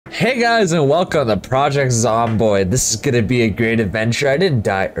Hey guys, and welcome to Project Zomboid. This is gonna be a great adventure. I didn't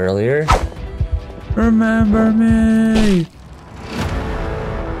die earlier. Remember me.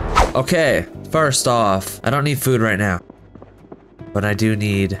 Okay, first off, I don't need food right now, but I do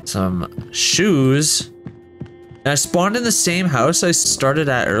need some shoes. And I spawned in the same house I started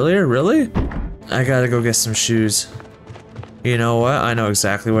at earlier, really? I gotta go get some shoes. You know what? I know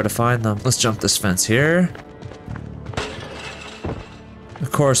exactly where to find them. Let's jump this fence here.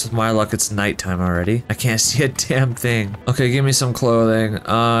 Of course, with my luck, it's nighttime already. I can't see a damn thing. Okay, give me some clothing.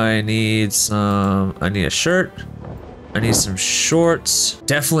 I need a shirt. I need some shorts.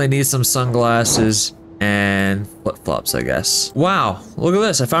 Definitely need some sunglasses and flip-flops, I guess. Wow, look at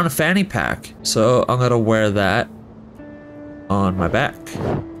this. I found a fanny pack. So I'm gonna wear that on my back.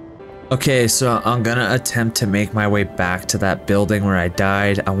 Okay, so I'm gonna attempt to make my way back to that building where I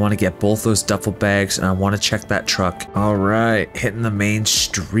died. I want to get both those duffel bags and I want to check that truck. All right, hitting the main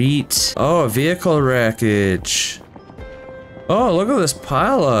street. Oh, vehicle wreckage. Oh, look at this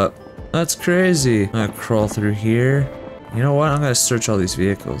pile up. That's crazy. I'm gonna crawl through here. You know what? I'm gonna search all these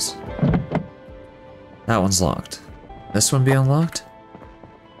vehicles. That one's locked. This one be unlocked?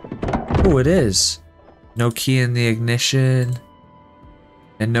 Oh, it is. No key in the ignition.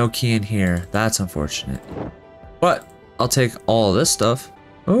 And no key in here. That's unfortunate. But I'll take all of this stuff.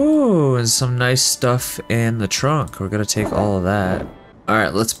 Oh, and some nice stuff in the trunk. We're gonna take all of that.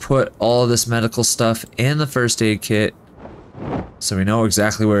 Alright, let's put all of this medical stuff in the first aid kit so we know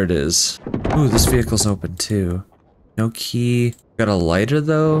exactly where it is. Ooh, this vehicle's open too. No key. Got a lighter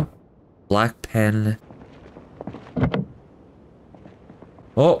though. Black pen.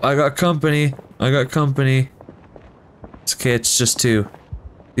 Oh, I got company. I got company. It's okay, it's just two.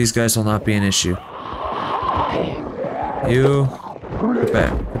 These guys will not be an issue. You, get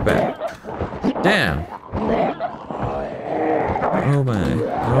back, get back. Damn. Oh my,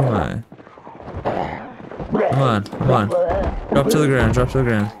 oh my. Come on, come on. Drop to the ground, drop to the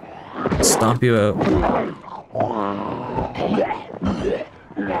ground. Stomp you out.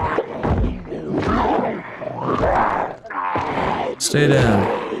 Stay down.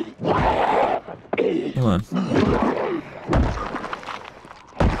 Come on.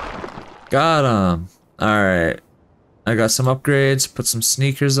 Got him. Alright. I got some upgrades, put some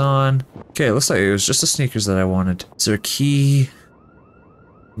sneakers on. Okay, looks like it was just the sneakers that I wanted. Is there a key?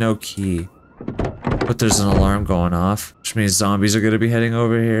 No key. But there's an alarm going off, which means zombies are gonna be heading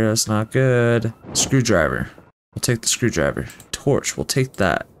over here. That's not good. Screwdriver. We'll take the screwdriver. Torch, we'll take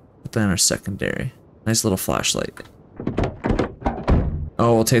that. Put that in our secondary. Nice little flashlight.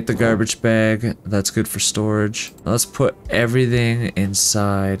 Oh, we'll take the garbage bag. That's good for storage. Now let's put everything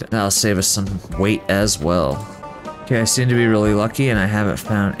inside. That'll save us some weight as well. Okay, I seem to be really lucky and I haven't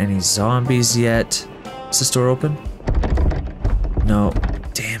found any zombies yet. Is the door open? No.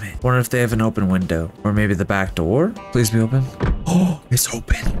 Damn it. Wonder if they have an open window. Or maybe the back door? Please be open. Oh, it's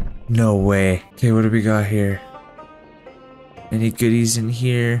open. No way. Okay, what do we got here? Any goodies in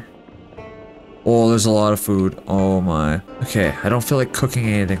here? Oh, there's a lot of food. Oh my. Okay, I don't feel like cooking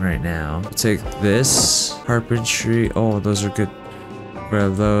anything right now. I'll take this. Carpentry. Oh, those are good.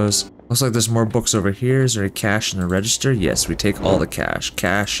 Grab those. Looks like there's more books over here. Is there a cash in the register? Yes, we take all the cash.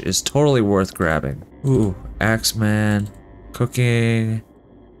 Cash is totally worth grabbing. Ooh, Axeman. Cooking.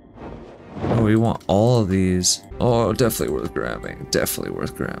 Oh, we want all of these. Oh, definitely worth grabbing. Definitely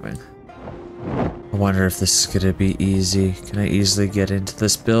worth grabbing. I wonder if this is gonna be easy. Can I easily get into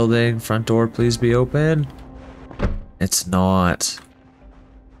this building? Front door, please be open. It's not.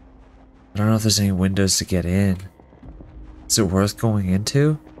 I don't know if there's any windows to get in. Is it worth going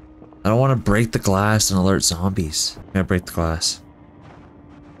into? I don't want to break the glass and alert zombies. I'm gonna break the glass.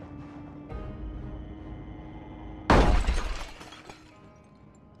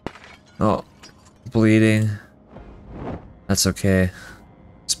 Oh, bleeding. That's okay.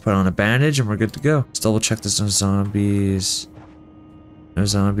 Let's put on a bandage and we're good to go. Let's double check there's no zombies. No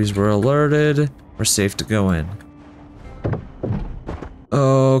zombies were alerted. We're safe to go in.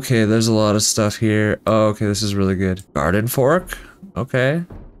 Okay, there's a lot of stuff here. Oh, okay, this is really good. Garden fork? Okay.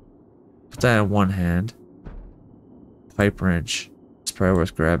 Put that in one hand. Pipe wrench. It's probably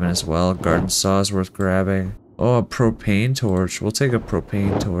worth grabbing as well. Garden saw is worth grabbing. Oh, a propane torch. We'll take a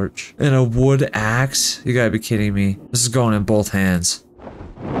propane torch. And a wood axe? You gotta be kidding me. This is going in both hands.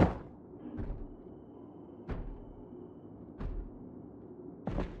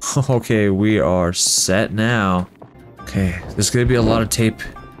 Okay, we are set now. Okay, there's gonna be a lot of tape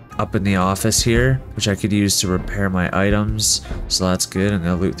up in the office here, which I could use to repair my items. So that's good. I'm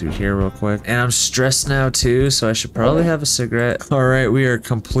gonna loot through here real quick. And I'm stressed now too, so I should probably have a cigarette. Alright, we are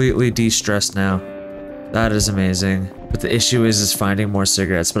completely de-stressed now. That is amazing. But the issue is finding more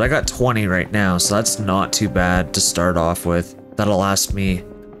cigarettes. But I got 20 right now, so that's not too bad to start off with. That'll last me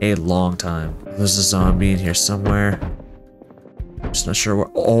a long time. There's a zombie in here somewhere. Just not sure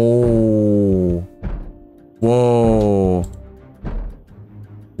where. Oh. Whoa.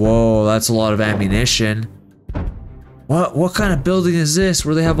 Whoa, that's a lot of ammunition. What kind of building is this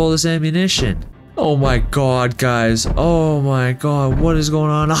where they have all this ammunition? Oh my god, guys. Oh my god, what is going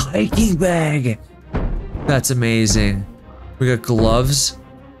on? A hiking bag! That's amazing. We got gloves,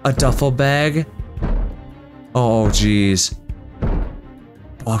 a duffel bag. Oh jeez.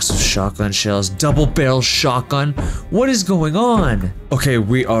 Box of shotgun shells, double barrel shotgun. What is going on? Okay,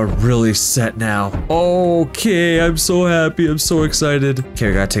 we are really set now. Okay, I'm so happy, I'm so excited. Okay,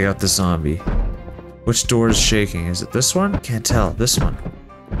 we gotta take out the zombie. Which door is shaking? Is it this one? Can't tell. This one.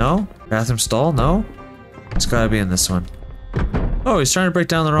 No? Bathroom stall? No? It's gotta be in this one. Oh, he's trying to break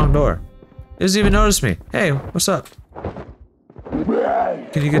down the wrong door. He doesn't even notice me. Hey, what's up?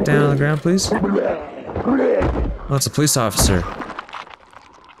 Can you get down on the ground, please? Oh, it's a police officer.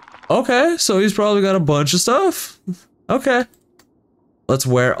 Okay, so he's probably got a bunch of stuff. Okay. Let's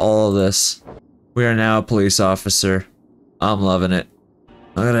wear all of this. We are now a police officer. I'm loving it.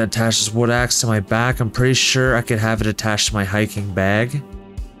 I'm gonna attach this wood axe to my back. I'm pretty sure I could have it attached to my hiking bag.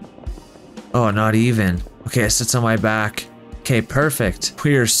 Oh, not even. Okay, it sits on my back. Okay, perfect.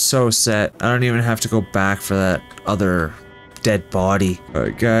 We are so set. I don't even have to go back for that other dead body.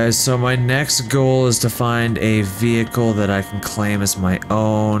 Alright guys, so my next goal is to find a vehicle that I can claim as my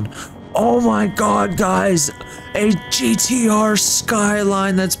own. Oh my god, guys! A GTR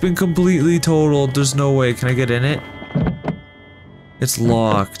Skyline that's been completely totaled. There's no way. Can I get in it? It's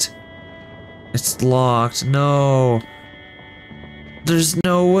locked. It's locked. No. There's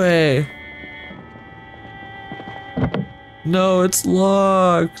no way. No, it's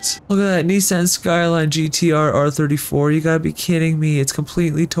locked. Look at that Nissan Skyline GTR R34. You gotta be kidding me. It's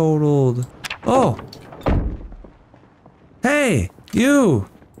completely totaled. Oh. Hey, you.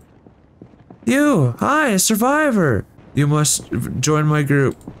 You. Hi, a survivor. You must join my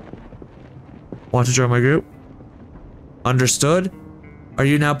group. Want to join my group? Understood? Are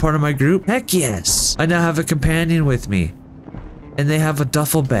you now part of my group? Heck yes. I now have a companion with me. And they have a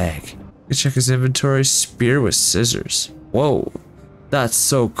duffel bag. You check his inventory. Spear with scissors. Whoa, that's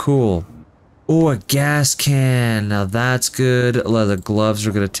so cool. Oh, a gas can. Now that's good. Leather gloves,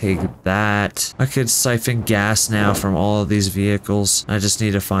 we're gonna take that. I could siphon gas now from all of these vehicles. I just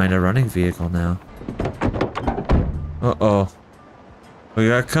need to find a running vehicle now. Uh-oh. We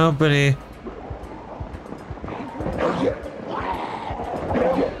got company.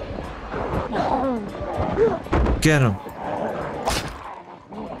 Get him.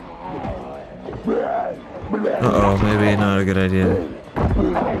 Uh-oh, maybe not a good idea.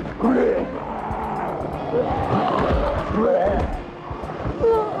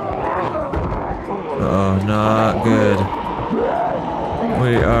 Uh-oh, not good.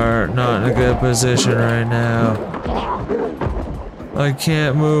 We are not in a good position right now. I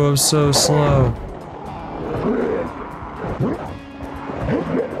can't move, I'm so slow.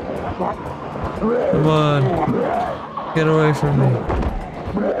 Come on. Get away from me.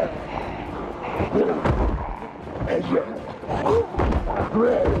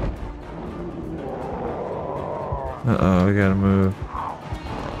 Uh-oh, we gotta move.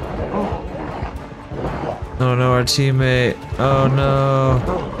 Oh no, our teammate. Oh no.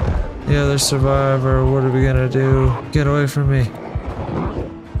 The other survivor, what are we gonna do? Get away from me.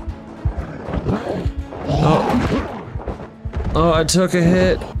 Oh. Oh, I took a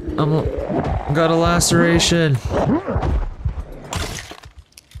hit. Got a laceration.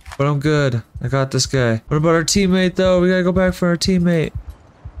 But I'm good. I got this guy. What about our teammate though? We gotta go back for our teammate.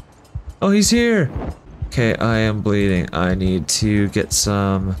 Oh, he's here. Okay, I am bleeding. I need to get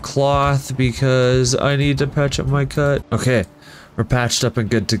some cloth because I need to patch up my cut. Okay, we're patched up and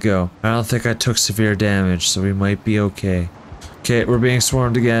good to go. I don't think I took severe damage, so we might be okay. Okay, we're being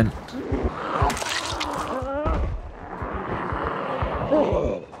swarmed again.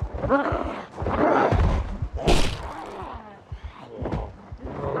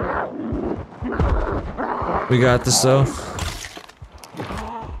 We got this though.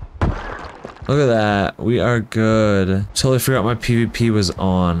 Look at that. We are good. Totally forgot my PvP was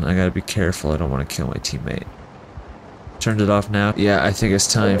on. I gotta be careful. I don't want to kill my teammate. Turned it off now. Yeah, I think it's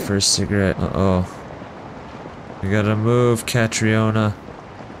time for a cigarette. Uh-oh. We gotta move, Catriona.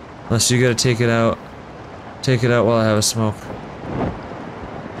 Unless you gotta take it out. Take it out while I have a smoke.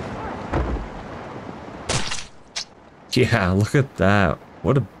 Yeah, look at that.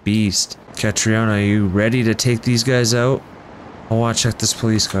 What a beast. Catriona, are you ready to take these guys out? I want to check this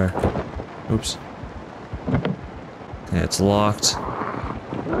police car. Oops. it's locked.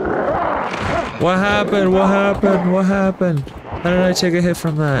 What happened? What happened? What happened? How did I take a hit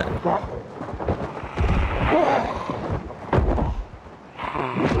from that?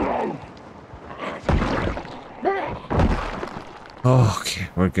 Oh, okay,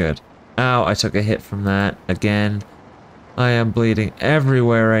 we're good. Ow, I took a hit from that again. I am bleeding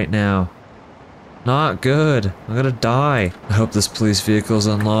everywhere right now. Not good. I'm gonna die. I hope this police vehicle's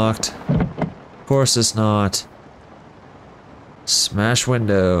unlocked. Of course it's not. Smash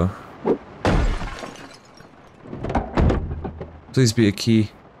window. Please be a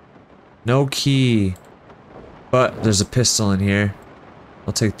key. No key. But there's a pistol in here.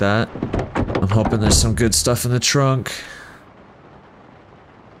 I'll take that. I'm hoping there's some good stuff in the trunk.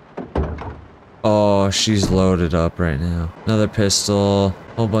 Oh, she's loaded up right now. Another pistol.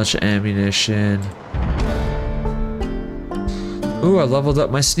 Whole bunch of ammunition. Ooh, I leveled up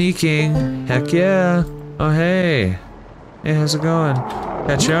my sneaking. Heck yeah. Oh, hey. Hey, how's it going?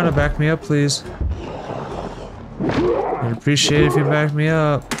 Catriona, back me up, please. I'd appreciate it if you backed me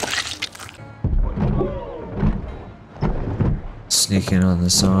up. Sneak in on the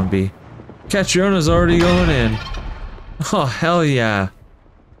zombie. Catriona's already going in. Oh, hell yeah.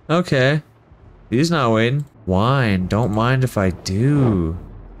 Okay. He's not waiting. Wine. Don't mind if I do.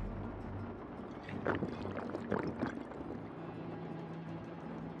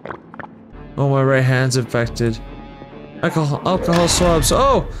 Oh, my right hand's infected. Alcohol swabs.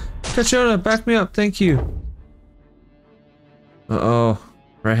 Oh! Catriona, back me up. Thank you. Uh-oh.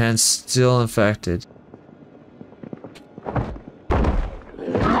 Right hand's still infected.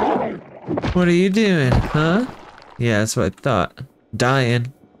 What are you doing, huh? Yeah, that's what I thought.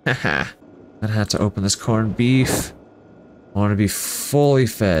 Dying. Haha. I had to open this corned beef. I want to be fully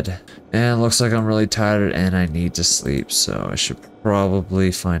fed. And it looks like I'm really tired and I need to sleep, so I should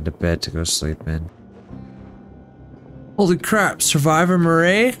probably find a bed to go sleep in. Holy crap, Survivor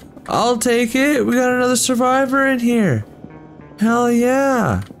Murray? I'll take it. We got another survivor in here. Hell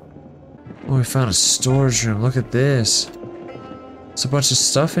yeah. Oh, we found a storage room. Look at this. There's a bunch of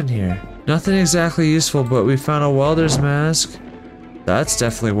stuff in here. Nothing exactly useful, but we found a welder's mask. That's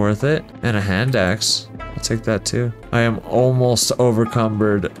definitely worth it. And a hand axe. I'll take that too. I am almost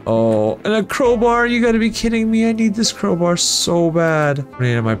overcumbered. Oh, and a crowbar. You gotta be kidding me. I need this crowbar so bad. I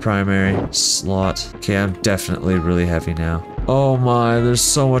need my primary slot. Okay, I'm definitely really heavy now. Oh my, there's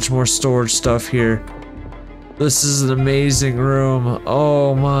so much more storage stuff here. This is an amazing room.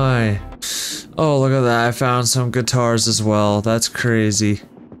 Oh my. Oh, look at that. I found some guitars as well. That's crazy.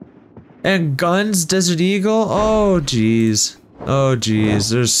 And guns, Desert Eagle? Oh, jeez. Oh, jeez.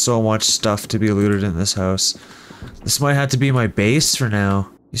 There's so much stuff to be looted in this house. This might have to be my base for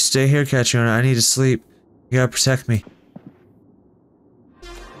now. You stay here, Catriona. I need to sleep. You gotta protect me.